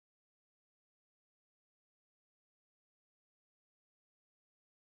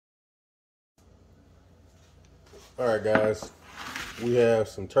All right, guys, we have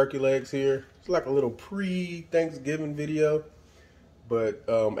some turkey legs here. It's like a little pre-Thanksgiving video, but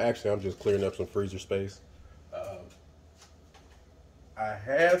actually I'm just clearing up some freezer space. I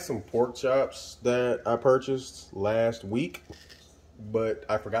had some pork chops that I purchased last week, but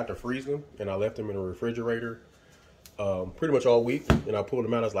I forgot to freeze them, and I left them in the refrigerator pretty much all week, and I pulled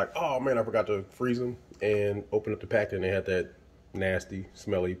them out. I was like, oh man, I forgot to freeze them, and opened up the pack, and they had that nasty,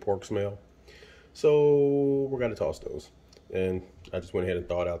 smelly pork smell. So we're gonna toss those. And I just went ahead and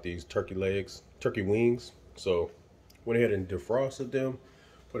thawed out these turkey wings. So went ahead and defrosted them,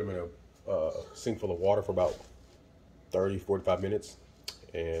 put them in a sink full of water for about 30, 45 minutes,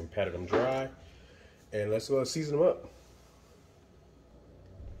 and patted them dry. And let's season them up.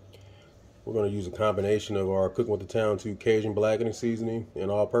 We're gonna use a combination of our Cooking with the Town 2 Cajun Blackening seasoning and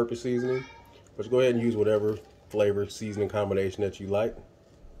all-purpose seasoning. But go ahead and use whatever flavor seasoning combination that you like.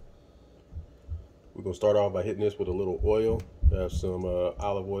 We're going to start off by hitting this with a little oil. I have some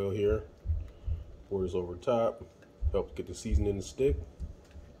olive oil here. Pour this over the top. Helps get the seasoning to stick.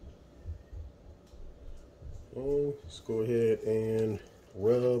 And let's go ahead and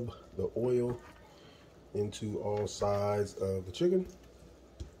rub the oil into all sides of the chicken.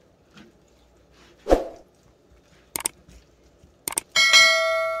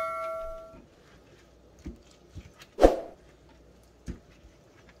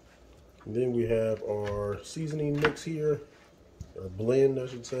 And then we have our seasoning mix here, or blend, I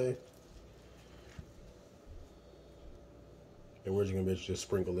should say. And we're just gonna just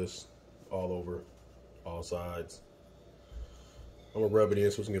sprinkle this all over, all sides. I'm gonna rub it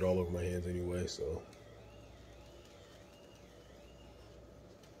in so it's gonna get all over my hands anyway, so.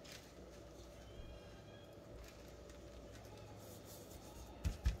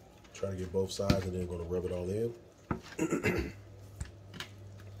 Try to get both sides and then gonna rub it all in.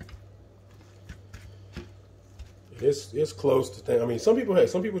 It's close to thing. I mean, some people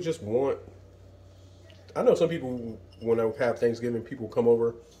just want. I know some people when I have Thanksgiving, people come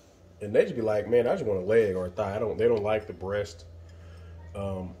over, and they just be like, "Man, I just want a leg or a thigh. They don't like the breast.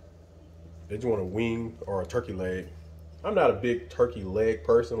 They just want a wing or a turkey leg." I'm not a big turkey leg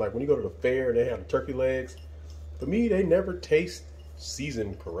person. Like when you go to the fair and they have the turkey legs, for me, they never taste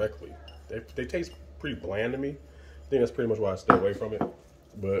seasoned correctly. They taste pretty bland to me. I think that's pretty much why I stay away from it.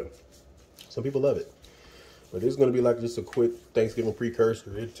 But some people love it. But this is going to be like just a quick Thanksgiving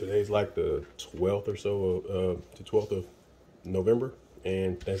precursor. Today's like the 12th or so, the 12th of November,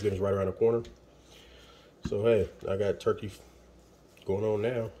 and Thanksgiving's right around the corner. So hey, I got turkey going on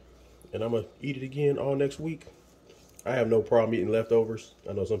now, and I'm going to eat it again all next week. I have no problem eating leftovers.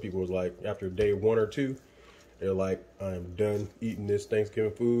 I know some people was like, after day 1 or 2, they're like, I am done eating this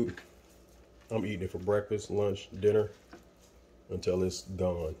Thanksgiving food. I'm eating it for breakfast, lunch, dinner, until it's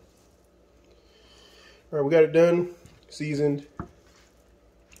gone. All right, we got it done, seasoned,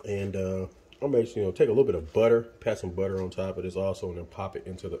 and I'm going to take a little bit of butter, pat some butter on top of this also, and then pop it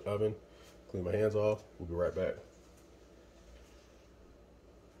into the oven. Clean my hands off. We'll be right back.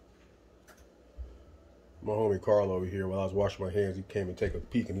 My homie Carl over here, while I was washing my hands, he came and take a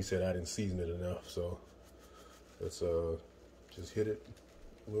peek, and he said I didn't season it enough. So let's just hit it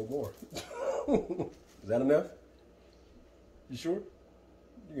a little more. Is that enough? You sure?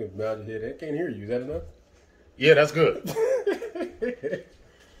 You can bow your head. I can't hear you. Is that enough? Yeah, that's good. All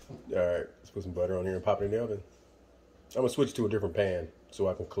right, let's put some butter on here and pop it in the oven. I'm gonna switch to a different pan so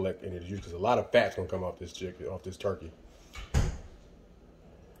I can collect any of the juice because a lot of fat's gonna come off this chicken, off this turkey.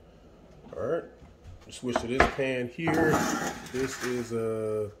 All right, switch to this pan here. This is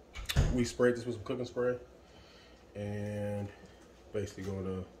we sprayed this with some cooking spray, and basically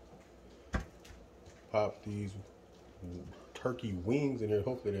gonna pop these turkey wings in here.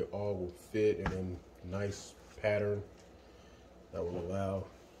 Hopefully they all will fit in a nice pattern that will allow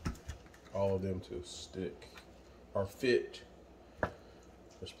all of them to stick or fit.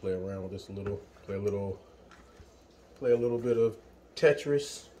 Let's play around with this a little, play a little bit of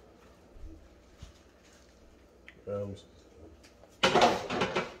Tetris.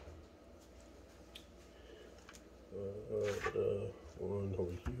 One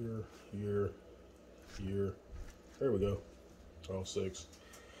over here. There we go. All 6.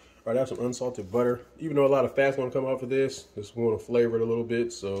 All right, I have some unsalted butter. Even though a lot of fat's gonna come off of this, just want to flavor it a little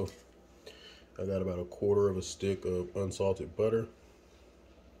bit. So I got about 1/4 of a stick of unsalted butter.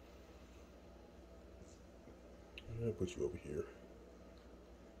 I'll put you over here.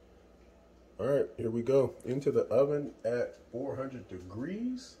 All right, here we go. Into the oven at 400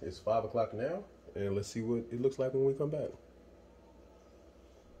 degrees. It's 5 o'clock now, and let's see what it looks like when we come back.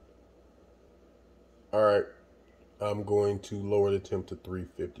 All right. I'm going to lower the temp to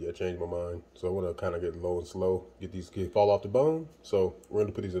 350. I changed my mind. So I want to kind of get low and slow, get these kids fall off the bone. So we're going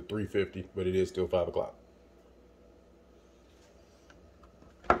to put these at 350, but it is still 5 o'clock.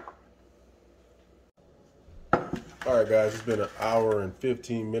 All right, guys, it's been an hour and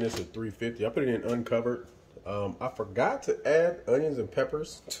 15 minutes at 350. I put it in uncovered. I forgot to add onions and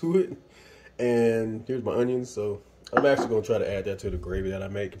peppers to it. And here's my onions. So I'm actually going to try to add that to the gravy that I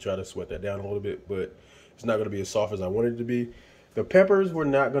make and try to sweat that down a little bit. But it's not going to be as soft as I wanted it to be. The peppers were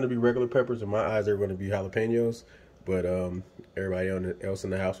not going to be regular peppers. In my eyes, they were going to be jalapenos. But everybody else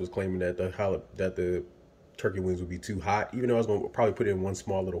in the house was claiming that the turkey wings would be too hot. Even though I was going to probably put it in one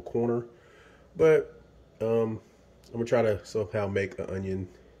small little corner. But I'm going to try to somehow make an onion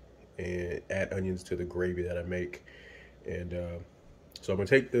and add onions to the gravy that I make. And so I'm going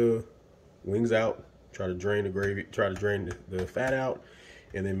to take the wings out, try to drain the gravy, try to drain the fat out,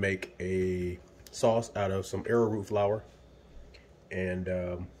 and then make a sauce out of some arrowroot flour and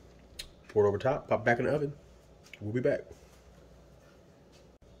pour it over top, pop it back in the oven. We'll be back.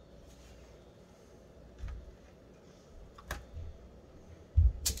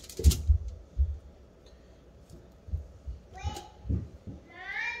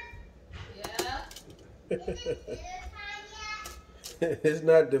 It's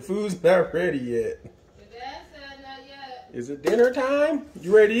not, the food's not ready yet. Your dad said not yet. Is it dinner time?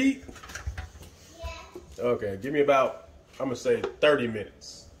 You ready to eat? Yeah. Okay, give me about, I'm gonna say 30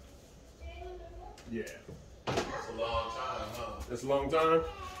 minutes. 30 minutes? Yeah. That's a long time, huh? It's a long time?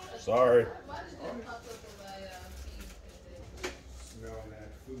 Sorry. Why did you pop up in my feed? Smell that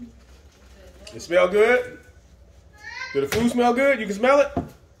food. It smell good? Do the food smell good? You can smell it?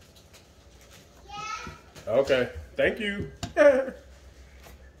 Yeah. Okay, thank you.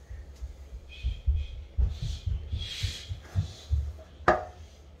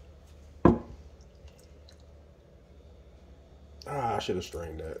 I should have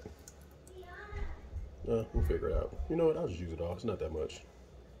strained that. We'll figure it out. You know what? I'll just use it all. It's not that much.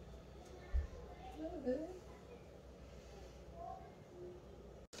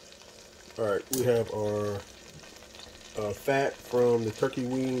 All right, we have our fat from the turkey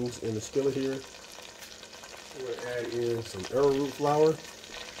wings in the skillet here. We're going to add in some arrowroot flour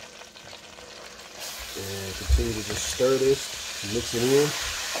and continue to just stir this, mix it in.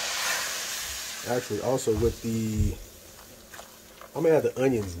 Actually, also with the, I'm going to add the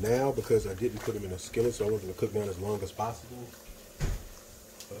onions now because I didn't put them in a skillet, so I want them to cook down as long as possible.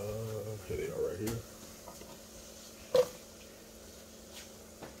 Here they are right here.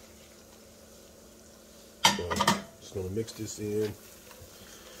 So, just going to mix this in.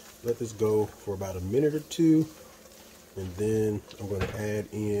 Let this go for about a minute or two, and then I'm going to add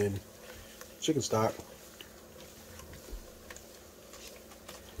in chicken stock,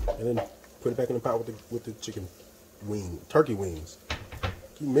 and then put it back in the pot with the turkey wings.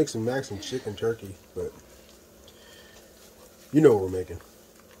 Keep mixing, maxing chicken, turkey, but you know what we're making.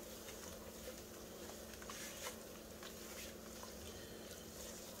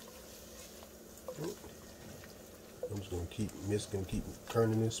 I'm just going to keep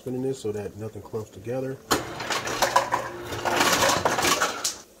turning this, spinning this so that nothing clumps together.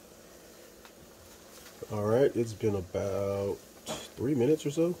 All right, it's been about 3 minutes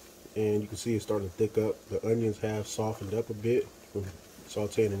or so, and you can see it's starting to thick up. The onions have softened up a bit from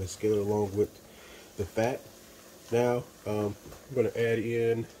sauteing in the skillet along with the fat. Now, I'm going to add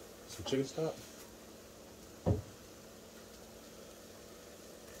in some chicken stock.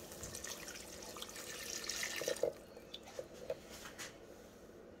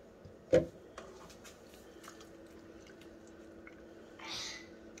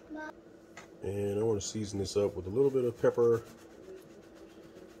 And I want to season this up with a little bit of pepper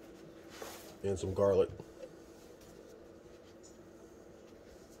and some garlic.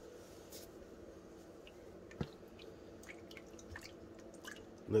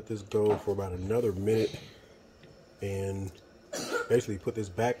 Let this go for about another minute and basically put this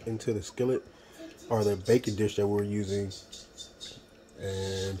back into the skillet or the baking dish that we're using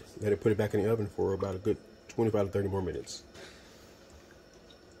and put it back in the oven for about a good 25 to 30 more minutes.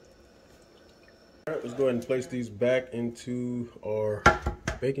 All right, let's go ahead and place these back into our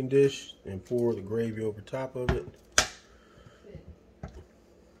baking dish and pour the gravy over top of it.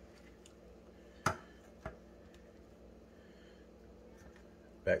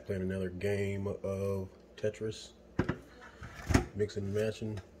 Back playing another game of Tetris, mixing and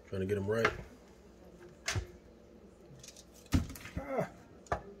matching, trying to get them right.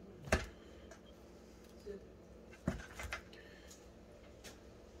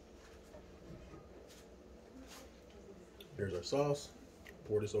 Here's our sauce.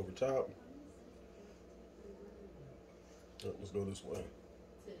 Pour this over top. Let's go this way.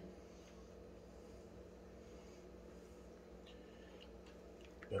 10.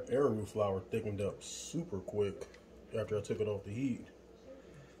 That arrowroot flour thickened up super quick after I took it off the heat.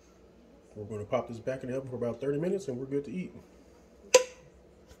 We're going to pop this back in the oven for about 30 minutes and we're good to eat.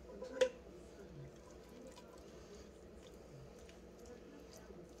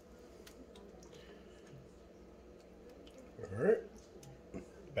 All right,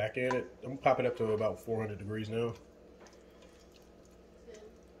 back at it. I'm popping up to about 400 degrees now.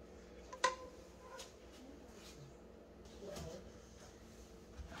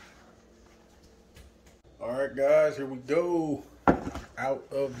 All right, guys, here we go. Out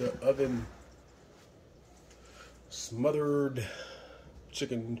of the oven. Smothered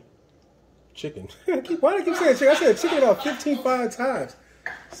chicken. Why do I keep saying chicken? I said chicken about 15 times.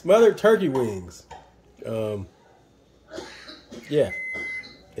 Smothered turkey wings. Yeah,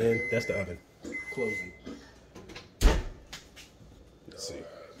 and that's the oven. Closing. Let's see.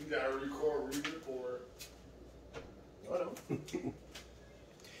 You gotta re-record. I know.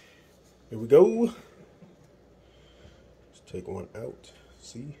 Here we go. Let's take one out.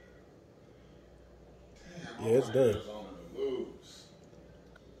 See? Yeah, it's done.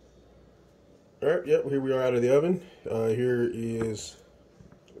 All right, yep, here we are out of the oven. Here is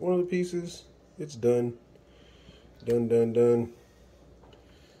one of the pieces. It's done. Done.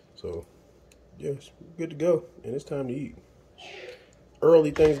 So, yes, good to go. And it's time to eat. Early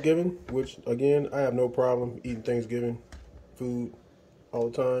Thanksgiving, which, again, I have no problem eating Thanksgiving food all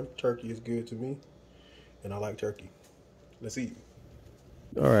the time. Turkey is good to me, and I like turkey. Let's eat.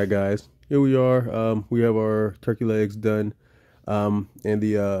 All right, guys. Here we are. We have our turkey legs done. And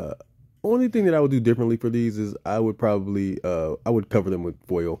the only thing that I would do differently for these is I would probably, I would cover them with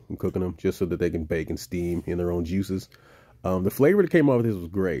foil and cooking them just so that they can bake and steam in their own juices. The flavor that came off of this was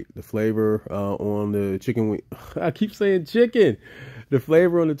great. The flavor on the chicken wing, I keep saying chicken. The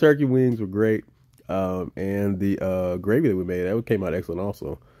flavor on the turkey wings were great. And the gravy that we made, that came out excellent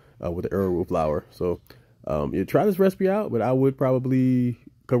also with the arrowroot flour. So you try this recipe out, but I would probably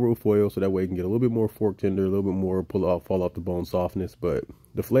cover it with foil so that way you can get a little bit more fork tender, a little bit more fall off the bone softness. But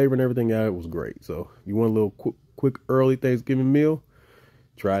the flavor and everything out was great. So if you want a little quick early Thanksgiving meal,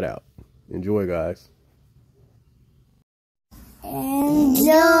 try it out. Enjoy, guys. Enjoy.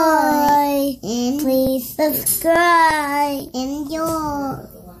 And please subscribe. Enjoy.